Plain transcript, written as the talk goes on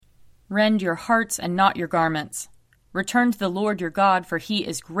Rend your hearts and not your garments. Return to the Lord your God, for he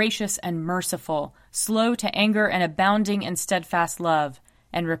is gracious and merciful, slow to anger and abounding in steadfast love,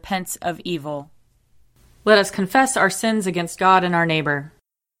 and repents of evil. Let us confess our sins against God and our neighbor.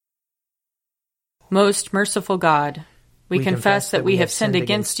 Most merciful God, we confess that we have sinned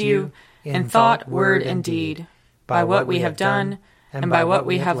against you in thought, word, and deed, by what we have done and by what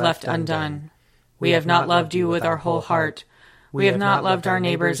we have left undone. We have not loved you with our whole heart. We have not loved our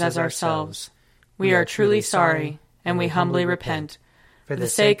neighbors as ourselves. We are truly sorry, and we humbly repent. For the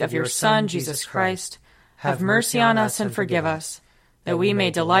sake of your Son, Jesus Christ, have mercy on us and forgive us, that we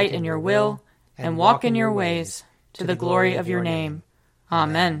may delight in your will and walk in your ways, to the glory of your name.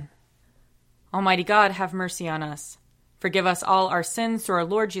 Amen. Almighty God, have mercy on us. Forgive us all our sins through our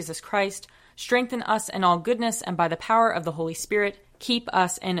Lord Jesus Christ. Strengthen us in all goodness, and by the power of the Holy Spirit, keep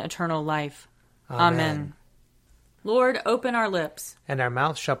us in eternal life. Amen. Lord, open our lips, and our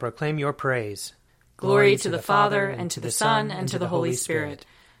mouth shall proclaim your praise. Glory to the Father, and to the Son, and to the Holy Spirit,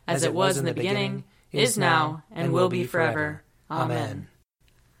 as it was in the beginning, is now, and will be forever. Amen.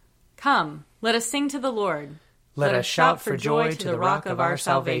 Come, let us sing to the Lord. Let us shout for joy to the rock of our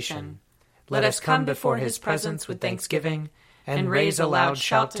salvation. Let us come before his presence with thanksgiving, and raise a loud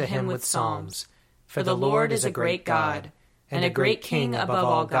shout to him with psalms. For the Lord is a great God, and a great King above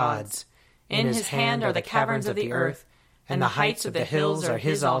all gods. In his hand are the caverns of the earth, and the heights of the hills are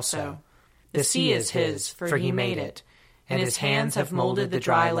his also. The sea is his, for he made it, and his hands have molded the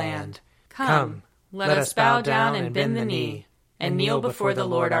dry land. Come, let us bow down and bend the knee, and kneel before the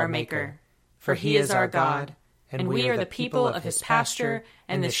Lord our Maker. For he is our God, and we are the people of his pasture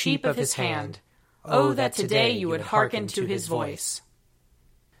and the sheep of his hand. Oh, that today you would hearken to his voice.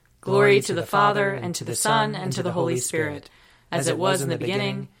 Glory to the Father, and to the Son, and to the Holy Spirit, as it was in the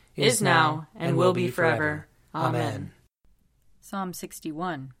beginning, is now, and will be forever. Amen. Psalm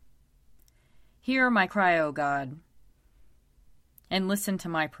 61. Hear my cry, O God, and listen to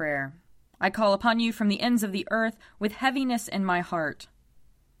my prayer. I call upon you from the ends of the earth with heaviness in my heart.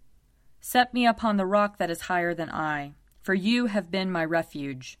 Set me upon the rock that is higher than I, for you have been my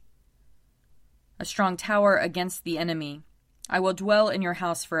refuge, a strong tower against the enemy. I will dwell in your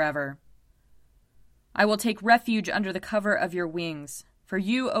house forever. I will take refuge under the cover of your wings, for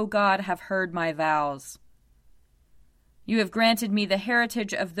you, O God, have heard my vows. You have granted me the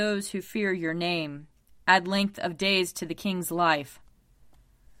heritage of those who fear your name. Add length of days to the king's life.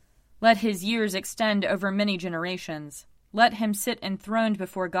 Let his years extend over many generations. Let him sit enthroned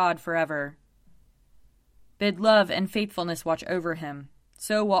before God forever. Bid love and faithfulness watch over him.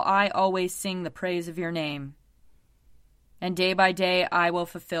 So will I always sing the praise of your name. And day by day I will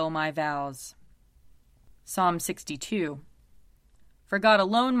fulfill my vows. Psalm 62. For God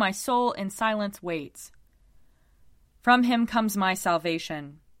alone my soul in silence waits. From him comes my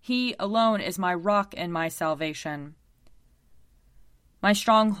salvation. He alone is my rock and my salvation, my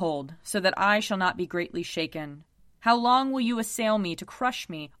stronghold, so that I shall not be greatly shaken. How long will you assail me to crush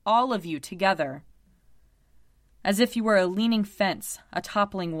me, all of you together? As if you were a leaning fence, a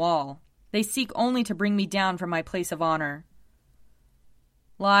toppling wall, they seek only to bring me down from my place of honor.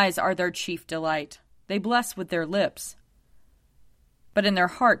 Lies are their chief delight. They bless with their lips, but in their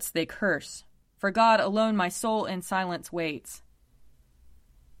hearts they curse. For God alone my soul in silence waits.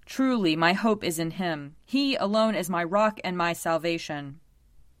 Truly my hope is in him. He alone is my rock and my salvation,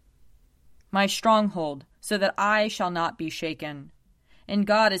 my stronghold, so that I shall not be shaken. In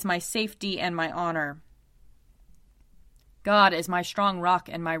God is my safety and my honor. God is my strong rock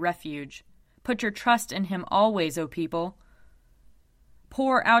and my refuge. Put your trust in him always, O people.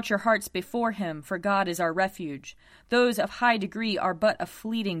 Pour out your hearts before him, for God is our refuge. Those of high degree are but a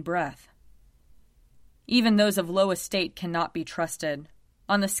fleeting breath. Even those of low estate cannot be trusted.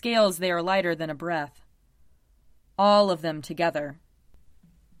 On the scales they are lighter than a breath. All of them together.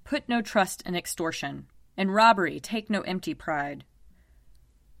 Put no trust in extortion. In robbery take no empty pride.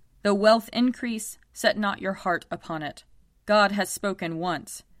 Though wealth increase, set not your heart upon it. God has spoken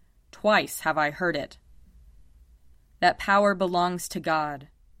once. Twice have I heard it. That power belongs to God.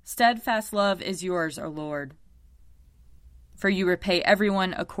 Steadfast love is yours, O Lord. For you repay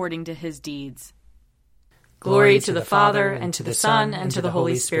everyone according to his deeds. Glory to the Father, and to the Son, and to the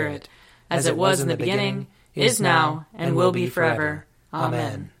Holy Spirit, as it was in the beginning, is now, and will be forever.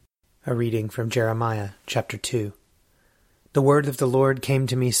 Amen. A reading from Jeremiah, chapter 2. The word of the Lord came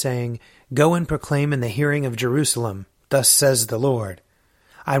to me, saying, Go and proclaim in the hearing of Jerusalem, Thus says the Lord,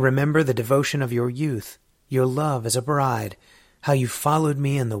 I remember the devotion of your youth, your love as a bride, how you followed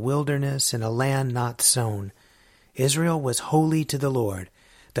me in the wilderness in a land not sown. Israel was holy to the Lord,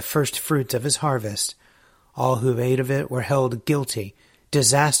 the first fruits of his harvest. All who ate of it were held guilty.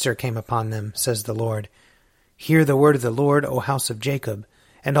 Disaster came upon them, says the Lord. Hear the word of the Lord, O house of Jacob,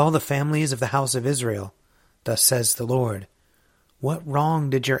 and all the families of the house of Israel. Thus says the Lord, what wrong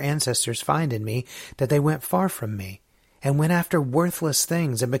did your ancestors find in me, that they went far from me, and went after worthless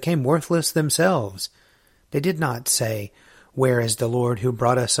things, and became worthless themselves? They did not say, where is the Lord who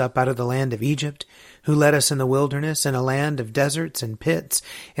brought us up out of the land of Egypt, who led us in the wilderness, in a land of deserts and pits,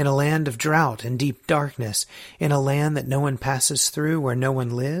 in a land of drought and deep darkness, in a land that no one passes through, where no one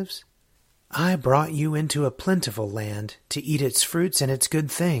lives? I brought you into a plentiful land, to eat its fruits and its good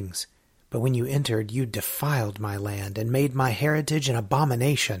things. But when you entered, you defiled my land, and made my heritage an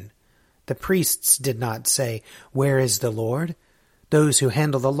abomination. The priests did not say, where is the Lord? Those who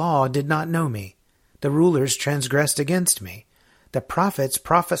handle the law did not know me. The rulers transgressed against me. The prophets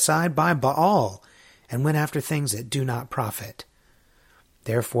prophesied by Baal, and went after things that do not profit.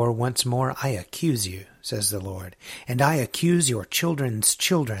 Therefore once more I accuse you, says the Lord, and I accuse your children's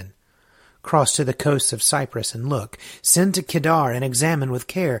children. Cross to the coasts of Cyprus and look. Send to Kedar and examine with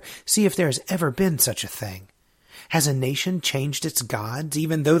care. See if there has ever been such a thing. Has a nation changed its gods,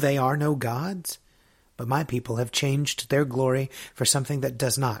 even though they are no gods? But my people have changed their glory for something that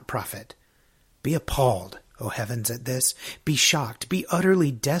does not profit. Be appalled, O heavens, at this. Be shocked, be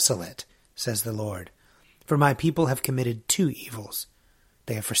utterly desolate, says the Lord. For my people have committed two evils.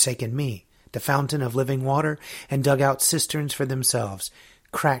 They have forsaken me, the fountain of living water, and dug out cisterns for themselves,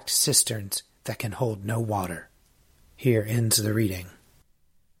 cracked cisterns that can hold no water. Here ends the reading.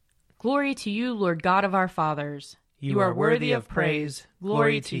 Glory to you, Lord God of our fathers. You are worthy of praise.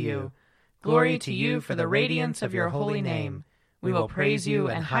 Glory to you. Glory to you for the radiance of your holy name. We will praise you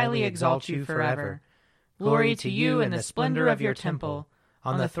and highly exalt you forever. Glory to you in the splendor of your temple.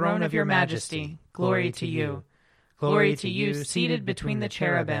 On the throne of your majesty, glory to you. Glory to you seated between the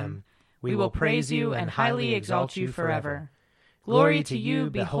cherubim. We will praise you and highly exalt you forever. Glory to you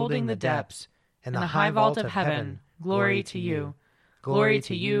beholding the depths. In the high vault of heaven, glory to you. Glory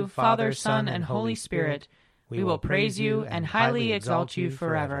to you, Father, Son, and Holy Spirit. We will praise you and highly exalt you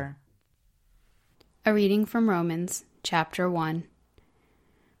forever. A reading from Romans, chapter 1.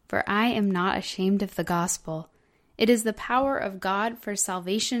 For I am not ashamed of the gospel. It is the power of God for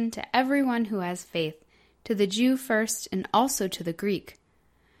salvation to everyone who has faith, to the Jew first and also to the Greek.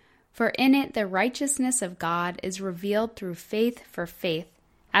 For in it the righteousness of God is revealed through faith for faith,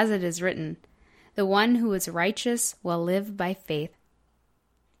 as it is written, the one who is righteous will live by faith.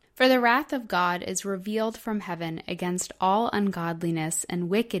 For the wrath of God is revealed from heaven against all ungodliness and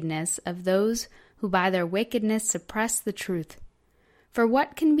wickedness of those who by their wickedness suppress the truth. For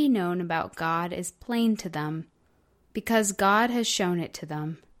what can be known about God is plain to them, because God has shown it to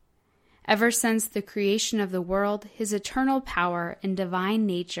them. Ever since the creation of the world, his eternal power and divine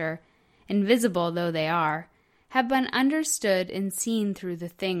nature, invisible though they are, have been understood and seen through the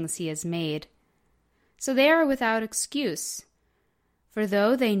things he has made. So they are without excuse. For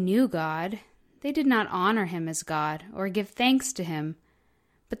though they knew God, they did not honor him as God or give thanks to him,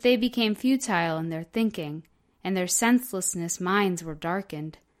 but they became futile in their thinking, and their senselessness minds were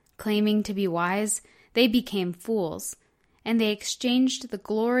darkened. Claiming to be wise, they became fools, and they exchanged the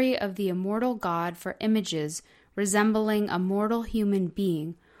glory of the immortal God for images resembling a mortal human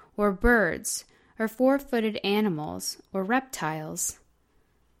being, or birds, or four-footed animals, or reptiles.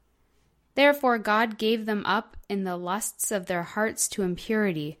 Therefore God gave them up in the lusts of their hearts to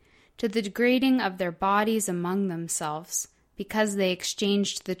impurity, to the degrading of their bodies among themselves, because they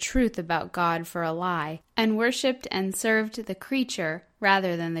exchanged the truth about God for a lie, and worshipped and served the creature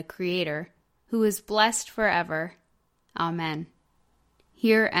rather than the Creator, who is blessed forever. Amen.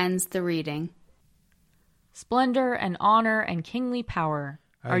 Here ends the reading. Splendor and honor and kingly power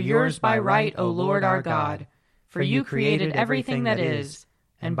are yours by right, O Lord our God, for you created everything that is,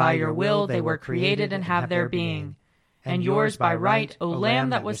 and by your will they were created and have their being. And yours by right, O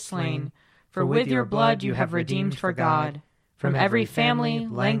Lamb that was slain, for with your blood you have redeemed for God, from every family,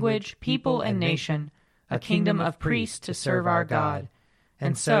 language, people, and nation, a kingdom of priests to serve our God.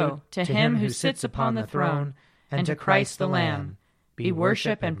 And so, to him who sits upon the throne, and to Christ the Lamb, be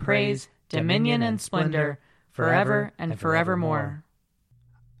worship and praise, dominion and splendor, forever and forevermore.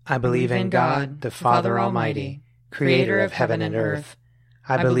 I believe in God, the Father Almighty, creator of heaven and earth.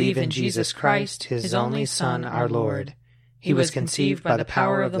 I believe in Jesus Christ, his only Son, our Lord. He was conceived by the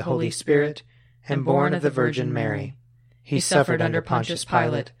power of the Holy Spirit, and born of the Virgin Mary. He suffered under Pontius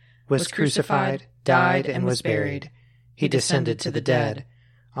Pilate, was crucified, died, and was buried. He descended to the dead.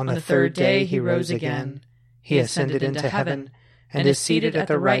 On the third day he rose again. He ascended into heaven, and is seated at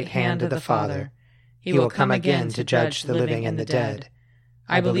the right hand of the Father. He will come again to judge the living and the dead.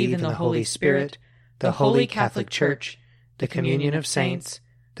 I believe in the Holy Spirit, the Holy Catholic Church, the communion of saints,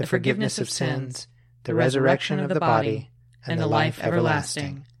 the forgiveness of sins, the resurrection of the body, and the life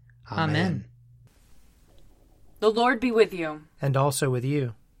everlasting. Amen. The Lord be with you. And also with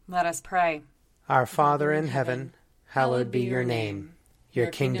you. Let us pray. Our Father in heaven, hallowed be your name.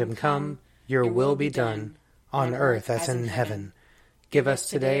 Your kingdom come, your will be done, on earth as in heaven. Give us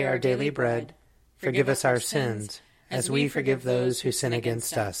today our daily bread. Forgive us our sins, as we forgive those who sin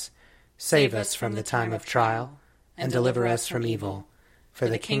against us. Save us from the time of trial, and deliver us from evil. For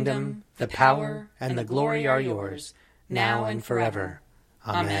the kingdom, the power, and the glory are yours, now and forever.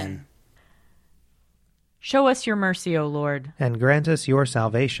 Amen. Show us your mercy, O Lord. And grant us your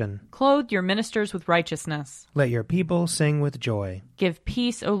salvation. Clothe your ministers with righteousness. Let your people sing with joy. Give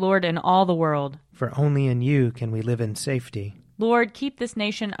peace, O Lord, in all the world. For only in you can we live in safety. Lord, keep this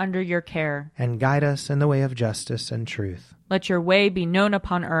nation under your care. And guide us in the way of justice and truth. Let your way be known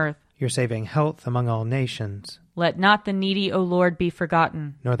upon earth. Your saving health among all nations. Let not the needy, O Lord, be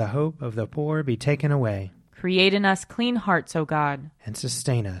forgotten. Nor the hope of the poor be taken away. Create in us clean hearts, O God. And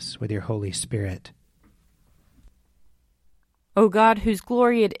sustain us with your Holy Spirit. O God, whose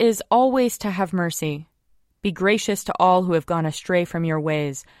glory it is always to have mercy, be gracious to all who have gone astray from your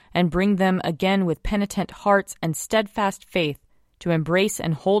ways, and bring them again with penitent hearts and steadfast faith to embrace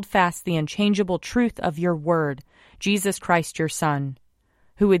and hold fast the unchangeable truth of your word, Jesus Christ your Son,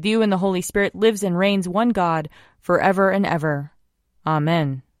 who with you and the Holy Spirit lives and reigns one God, forever and ever.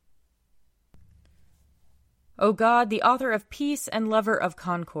 Amen. O God, the author of peace and lover of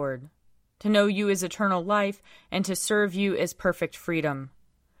concord, to know you is eternal life, and to serve you is perfect freedom.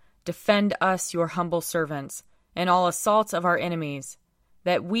 Defend us, your humble servants, in all assaults of our enemies,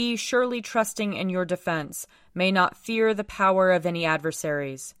 that we, surely trusting in your defense, may not fear the power of any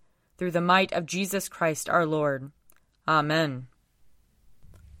adversaries, through the might of Jesus Christ our Lord. Amen.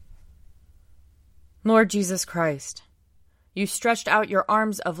 Lord Jesus Christ, you stretched out your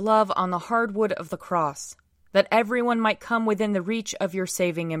arms of love on the hard wood of the cross, that everyone might come within the reach of your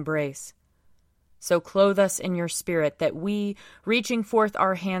saving embrace. So clothe us in your Spirit, that we, reaching forth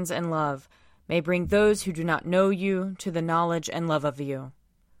our hands in love, may bring those who do not know you to the knowledge and love of you.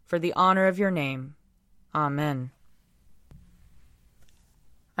 For the honor of your name. Amen.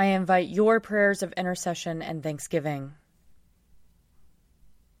 I invite your prayers of intercession and thanksgiving.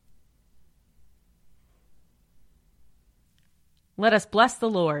 Let us bless the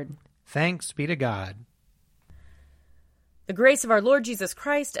Lord. Thanks be to God. The grace of our Lord Jesus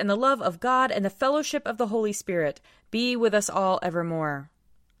Christ, and the love of God, and the fellowship of the Holy Spirit be with us all evermore.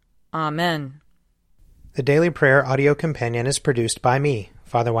 Amen. The Daily Prayer audio companion is produced by me,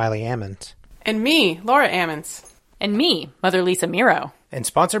 Father Wiley Ammons. And me, Laura Ammons. And me, Mother Lisa Miro. And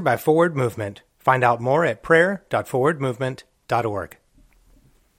sponsored by Forward Movement. Find out more at prayer.forwardmovement.org.